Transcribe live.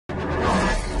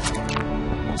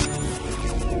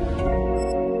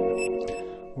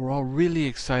really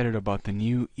excited about the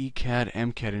new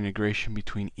ECAD-MCAD integration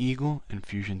between EAGLE and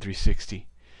Fusion 360. In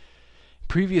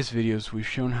previous videos we've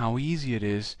shown how easy it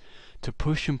is to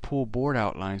push and pull board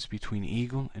outlines between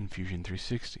EAGLE and Fusion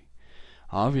 360.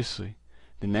 Obviously,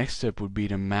 the next step would be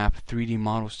to map 3D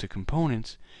models to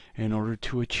components in order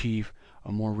to achieve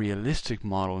a more realistic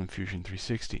model in Fusion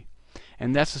 360.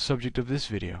 And that's the subject of this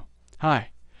video. Hi,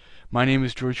 my name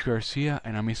is George Garcia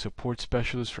and I'm a support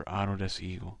specialist for Autodesk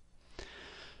EAGLE.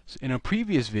 In a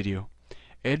previous video,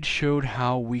 Ed showed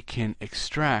how we can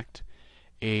extract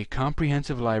a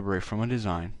comprehensive library from a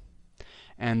design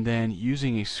and then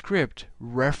using a script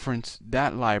reference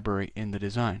that library in the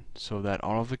design so that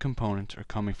all of the components are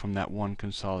coming from that one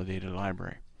consolidated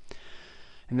library.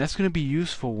 And that's going to be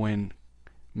useful when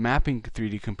mapping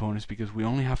 3D components because we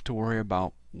only have to worry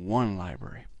about one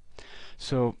library.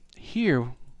 So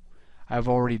here I've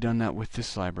already done that with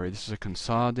this library. This is a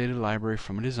consolidated library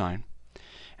from a design.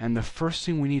 And the first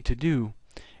thing we need to do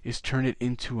is turn it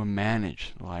into a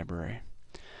managed library.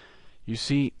 You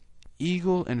see,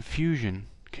 EAGLE and Fusion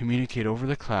communicate over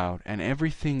the cloud and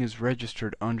everything is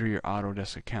registered under your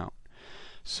Autodesk account.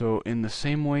 So in the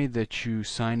same way that you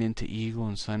sign into EAGLE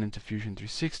and sign into Fusion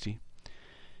 360,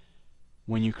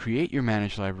 when you create your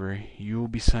managed library, you will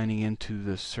be signing into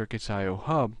the Circuits.io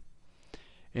hub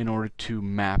in order to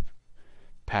map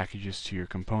packages to your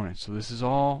components. So this is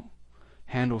all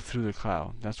handled through the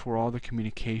cloud. That's where all the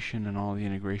communication and all the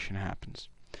integration happens.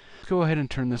 Let's go ahead and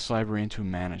turn this library into a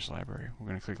managed library. We're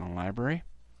going to click on Library,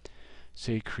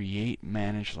 say Create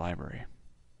Managed Library.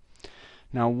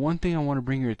 Now one thing I want to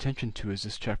bring your attention to is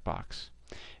this checkbox.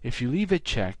 If you leave it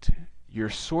checked, your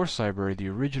source library, the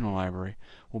original library,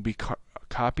 will be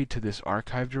copied to this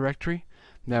archive directory.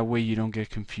 That way you don't get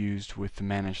confused with the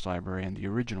managed library and the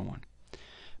original one. In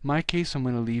my case, I'm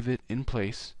going to leave it in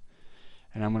place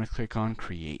and I'm going to click on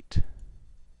Create.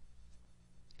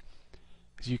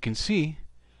 As you can see,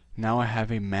 now I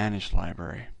have a managed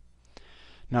library.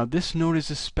 Now this note is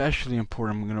especially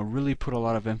important. I'm going to really put a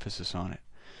lot of emphasis on it.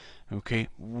 Okay,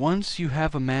 once you've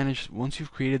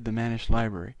created the managed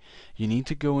library, you need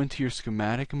to go into your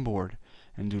schematic and board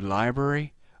and do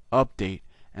Library, Update,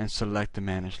 and select the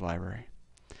managed library.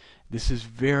 This is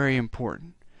very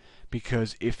important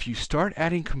because if you start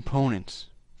adding components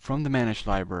from the managed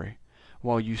library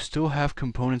while you still have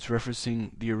components referencing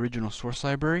the original source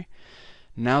library,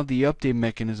 now the update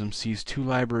mechanism sees two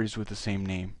libraries with the same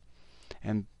name,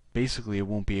 and basically it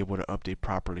won't be able to update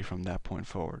properly from that point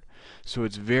forward. So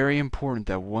it's very important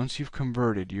that once you've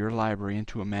converted your library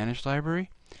into a managed library,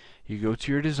 you go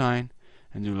to your design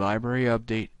and do Library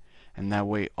Update, and that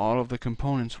way all of the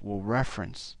components will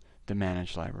reference the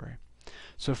managed library.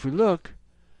 So if we look,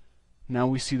 now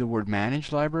we see the word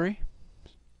managed library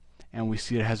and we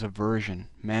see it has a version.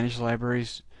 Managed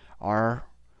libraries are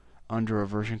under a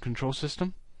version control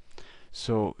system.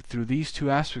 So through these two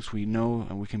aspects we know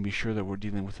and we can be sure that we're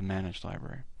dealing with a managed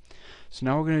library. So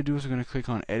now what we're going to do is we're going to click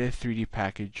on Edit 3D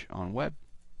Package on Web.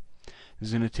 This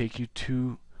is going to take you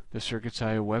to the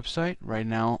Circuits.io website. Right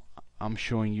now I'm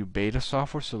showing you beta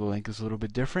software, so the link is a little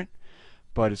bit different,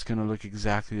 but it's going to look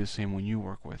exactly the same when you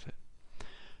work with it.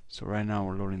 So right now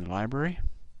we're loading the library.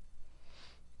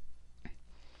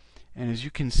 And as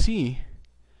you can see,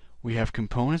 we have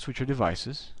components, which are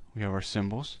devices. We have our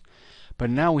symbols. But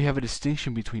now we have a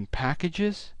distinction between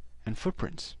packages and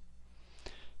footprints.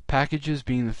 Packages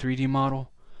being the 3D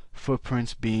model,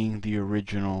 footprints being the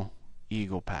original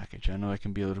EAGLE package. I know that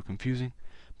can be a little confusing,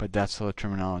 but that's how the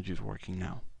terminology is working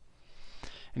now.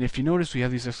 And if you notice, we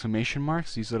have these exclamation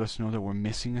marks. These let us know that we're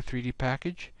missing a 3D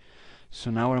package.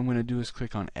 So now what I'm going to do is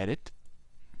click on Edit.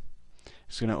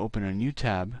 It's going to open a new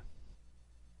tab.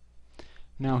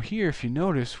 Now here, if you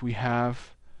notice, we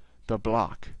have the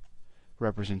block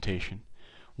representation.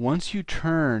 Once you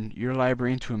turn your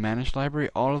library into a managed library,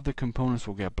 all of the components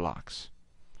will get blocks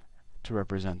to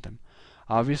represent them.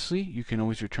 Obviously, you can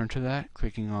always return to that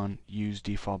clicking on Use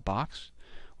Default Box.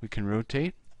 We can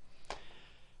rotate.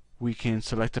 We can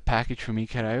select a package from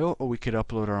ECAD.io, or we could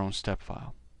upload our own step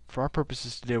file. For our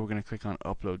purposes today, we're going to click on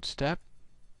Upload Step.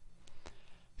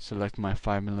 Select my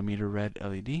 5mm red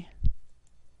LED.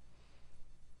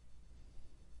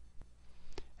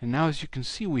 And now as you can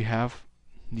see, we have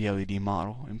the LED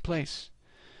model in place.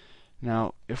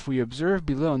 Now if we observe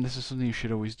below, and this is something you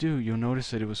should always do, you'll notice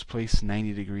that it was placed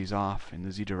 90 degrees off in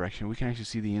the Z direction. We can actually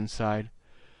see the inside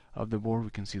of the board,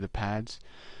 we can see the pads.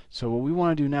 So what we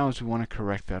want to do now is we want to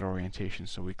correct that orientation.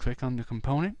 So we click on the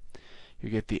component,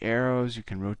 you get the arrows, you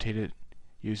can rotate it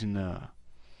using the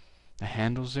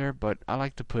handles there, but I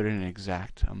like to put in an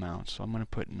exact amount. So I'm going to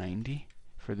put 90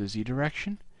 for the Z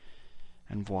direction,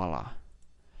 and voila.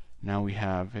 Now we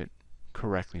have it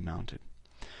correctly mounted.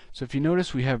 So if you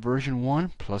notice, we have version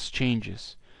 1 plus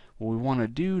changes. What we want to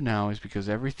do now is, because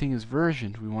everything is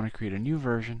versioned, we want to create a new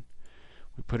version.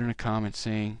 We put in a comment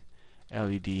saying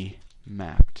LED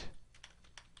mapped.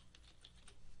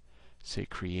 Say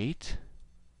create.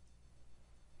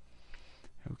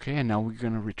 Okay, and now we're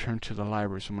going to return to the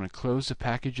library. So I'm going to close the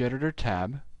package editor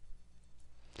tab.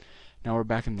 Now we're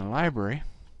back in the library.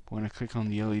 We're going to click on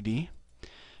the LED.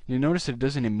 You'll notice that it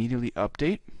doesn't immediately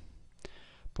update,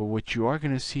 but what you are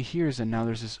going to see here is that now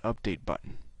there's this update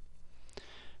button.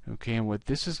 Okay, and what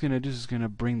this is going to do is going to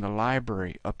bring the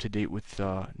library up to date with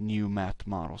the new mapped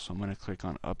model. So I'm going to click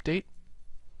on update.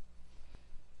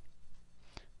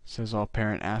 It says all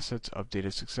parent assets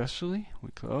updated successfully. We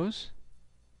close.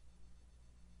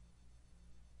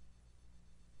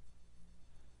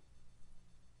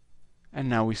 And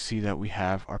now we see that we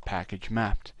have our package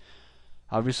mapped.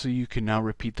 Obviously, you can now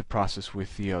repeat the process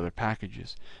with the other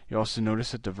packages. You also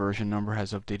notice that the version number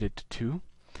has updated to 2.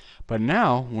 But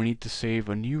now we need to save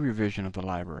a new revision of the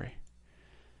library.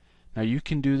 Now you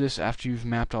can do this after you've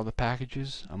mapped all the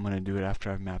packages. I'm going to do it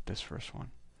after I've mapped this first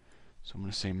one. So I'm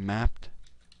going to say mapped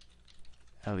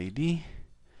LED,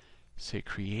 say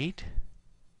create.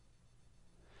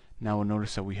 Now we'll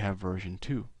notice that we have version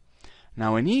 2.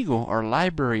 Now in Eagle, our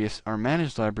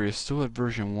managed library is still at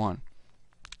version 1.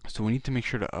 So we need to make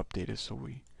sure to update it. So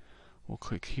we'll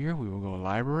click here, we will go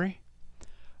library,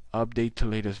 update to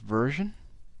latest version.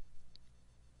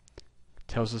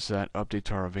 Tells us that updates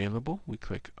are available. We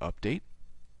click update.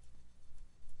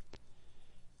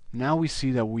 Now we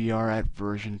see that we are at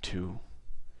version 2.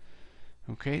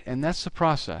 Okay, and that's the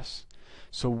process.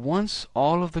 So once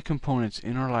all of the components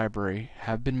in our library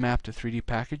have been mapped to 3D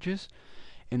packages,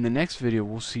 in the next video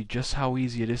we'll see just how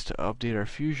easy it is to update our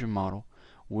Fusion model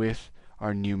with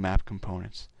our new map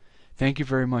components. Thank you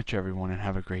very much everyone, and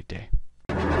have a great day.